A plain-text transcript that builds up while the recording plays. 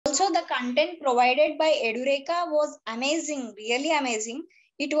Also, the content provided by Edureka was amazing, really amazing.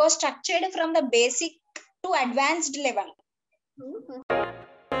 It was structured from the basic to advanced level.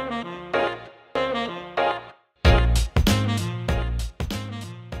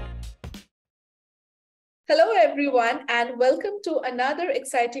 Hello everyone and welcome to another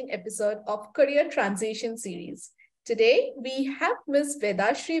exciting episode of Career Transition Series. Today we have Ms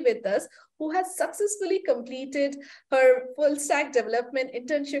Vedashree with us, who has successfully completed her full stack development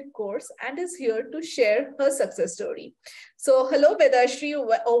internship course and is here to share her success story. So hello Vedashree,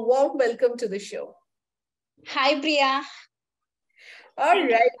 a warm welcome to the show. Hi Priya. All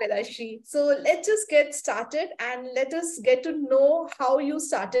right, Vedashree. So let's just get started and let us get to know how you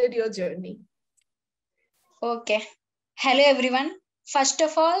started your journey. Okay. Hello, everyone. First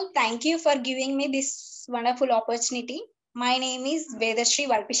of all, thank you for giving me this wonderful opportunity. My name is Vedashree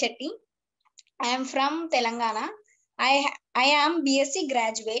Valipishetty. I am from Telangana. I am BSc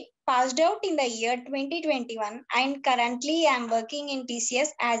graduate, passed out in the year 2021, and currently I am working in TCS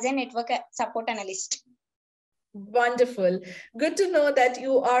as a network support analyst. Wonderful. Good to know that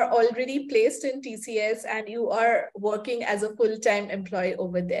you are already placed in TCS and you are working as a full-time employee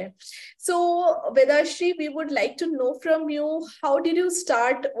over there. So Vedashree, we would like to know from you, how did you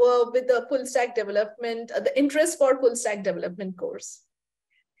start with the full stack development, the interest for full stack development course?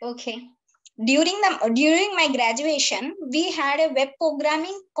 Okay. During my graduation, we had a web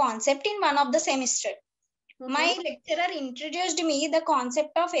programming concept in one of the semester. My lecturer introduced me the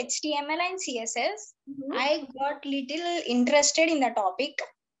concept of HTML and CSS. I got little interested in the topic,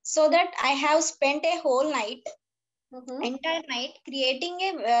 so that I have spent a whole night, entire night, creating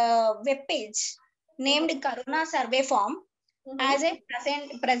a web page named Karuna survey form. As I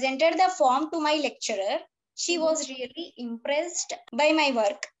presented the form to my lecturer, she was really impressed by my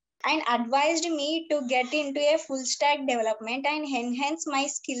work and advised me to get into a full stack development and enhance my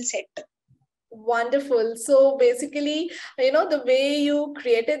skill set. Wonderful. So basically, the way you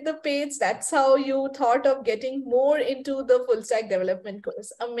created the page, that's how you thought of getting more into the full stack development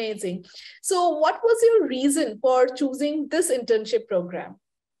course. Amazing. So what was your reason for choosing this internship program?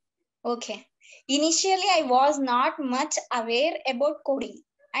 Okay. Initially, I was not much aware about coding,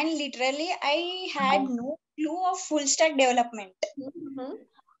 and literally I had no clue of full stack development.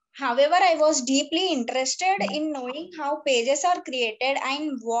 However, I was deeply interested in knowing how pages are created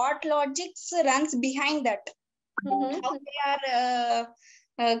and what logics runs behind that. How they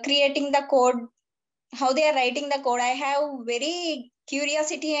are creating the code, how they are writing the code. I have very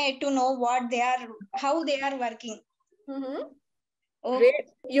curiosity to know how they are working. Great.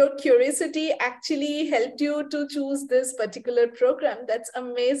 Your curiosity actually helped you to choose this particular program. That's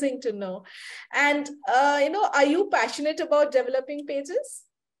amazing to know. And, are you passionate about developing pages?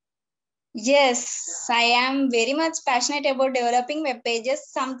 Yes, I am very much passionate about developing web pages,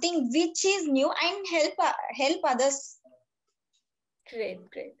 something which is new and help others. Great.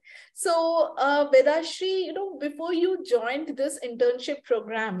 So, Vedashree, before you joined this internship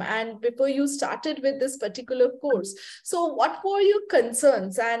program and before you started with this particular course, so what were your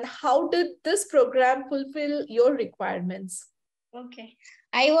concerns and how did this program fulfill your requirements? Okay,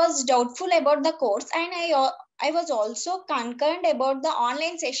 I was doubtful about the course, and I was also concerned about the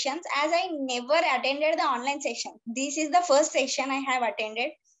online sessions, as I never attended the online session. This is the first session I have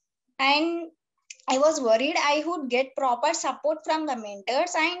attended, and I was worried I would get proper support from the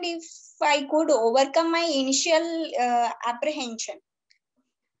mentors and if I could overcome my initial apprehension.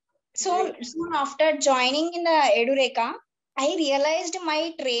 So soon after joining in the Edureka, I realized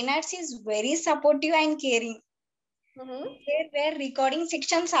my trainers is very supportive and caring. There were recording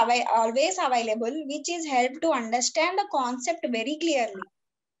sections always available, which is helped to understand the concept very clearly.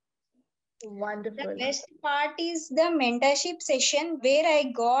 Wonderful. The best part is the mentorship session where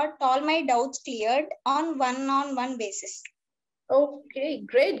I got all my doubts cleared on one-on-one basis. Okay,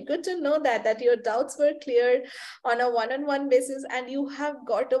 great. Good to know that your doubts were cleared on a one-on-one basis and you have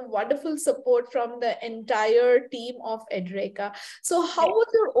got a wonderful support from the entire team of Edureka. So how was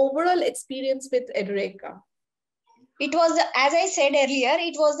your overall experience with Edureka? It was, as I said earlier,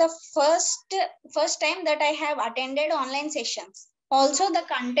 it was the first time that I have attended online sessions. Also, the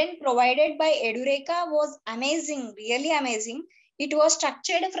content provided by Edureka was amazing, really amazing. It was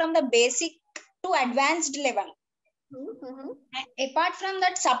structured from the basic to advanced level. Apart from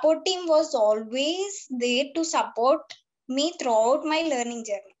that, support team was always there to support me throughout my learning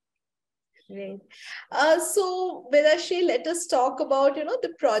journey. Great. So Vedashree, let us talk about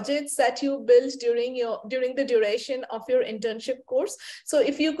the projects that you built during the duration of your internship course. So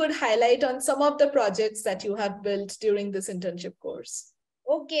if you could highlight on some of the projects that you have built during this internship course.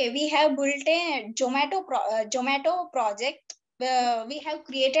 Okay, we have built a Zomato project we have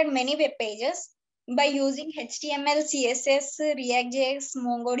created many web pages by using HTML, CSS, React JS,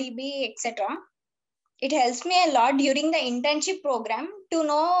 MongoDB, etc. It helps me a lot during the internship program to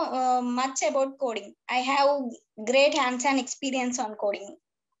know much about coding. I have great hands-on experience on coding.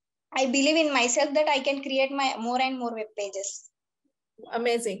 I believe in myself that I can create my more and more web pages.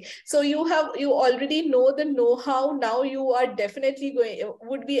 Amazing. So you already know the know-how. Now you are definitely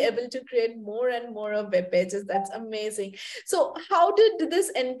would be able to create more and more of web pages. That's amazing. So how did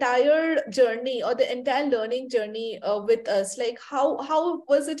this entire journey or the entire learning journey with us, like how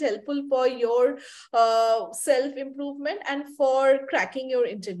was it helpful for your self-improvement and for cracking your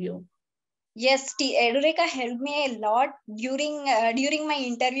interview? Yes, Edureka helped me a lot during my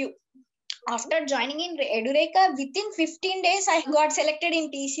interview. After joining in Edureka, within 15 days, I got selected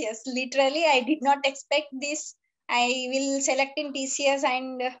in TCS. Literally, I did not expect this. I will select in TCS,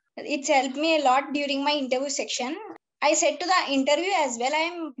 and it's helped me a lot during my interview section. I said to the interview as well,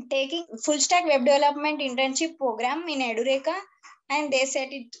 I am taking full stack web development internship program in Edureka, and they said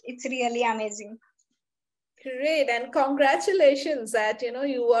it's really amazing. Great, and congratulations that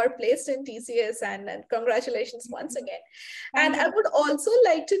you are placed in TCS, and congratulations once again. And I would also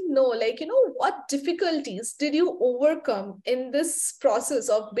like to know, what difficulties did you overcome in this process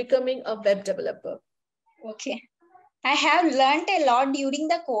of becoming a web developer? Okay, I have learned a lot during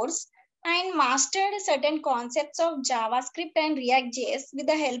the course and mastered certain concepts of JavaScript and React JS with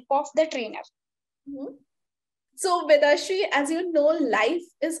the help of the trainer. Mm-hmm. So Vedashree, as you know, life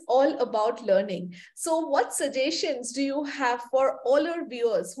is all about learning. So what suggestions do you have for all our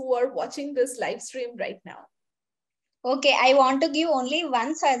viewers who are watching this live stream right now? Okay, I want to give only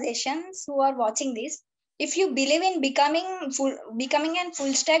one suggestion who are watching this. If you believe in becoming a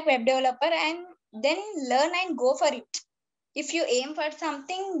full stack web developer, and then learn and go for it. If you aim for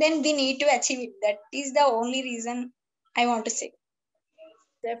something, then we need to achieve it. That is the only reason I want to say.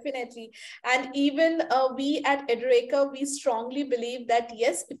 Definitely. And even we at Edureka, we strongly believe that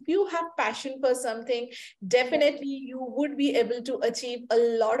yes, if you have passion for something, definitely you would be able to achieve a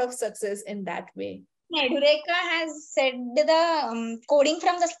lot of success in that way. Edureka has said the coding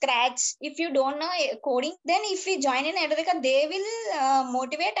from the scratch. If you don't know coding, then if we join in Edureka, they will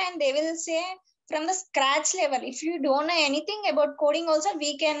motivate and they will say from the scratch level. If you don't know anything about coding also,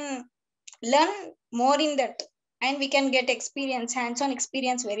 we can learn more in that. And we can get experience, hands-on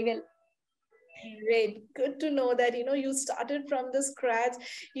experience very well. Great. Good to know that, you started from the scratch.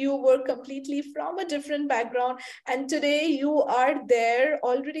 You were completely from a different background. And today you are there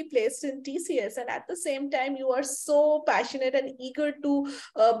already placed in TCS. And at the same time, you are so passionate and eager to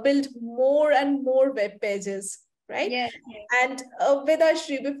build more and more web pages. Right? Yes. And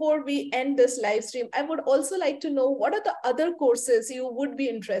Vedashree, before we end this live stream, I would also like to know what are the other courses you would be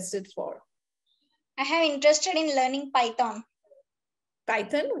interested for? I have interested in learning Python.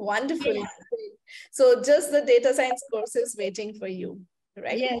 Python, wonderful. Yeah. So just the data science courses waiting for you,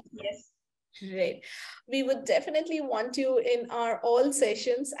 right? Yes, yes. Great. We would definitely want you in our all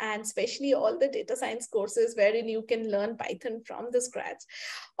sessions, and especially all the data science courses wherein you can learn Python from the scratch.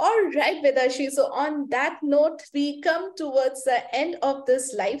 All right, Vedashree. So on that note, we come towards the end of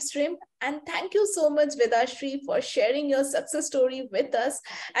this live stream. And thank you so much, Vedashree, for sharing your success story with us.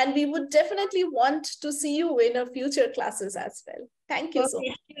 And we would definitely want to see you in our future classes as well. Thank you so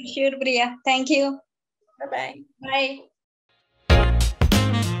much. Sure, Priya. Thank you. Bye-bye. Bye.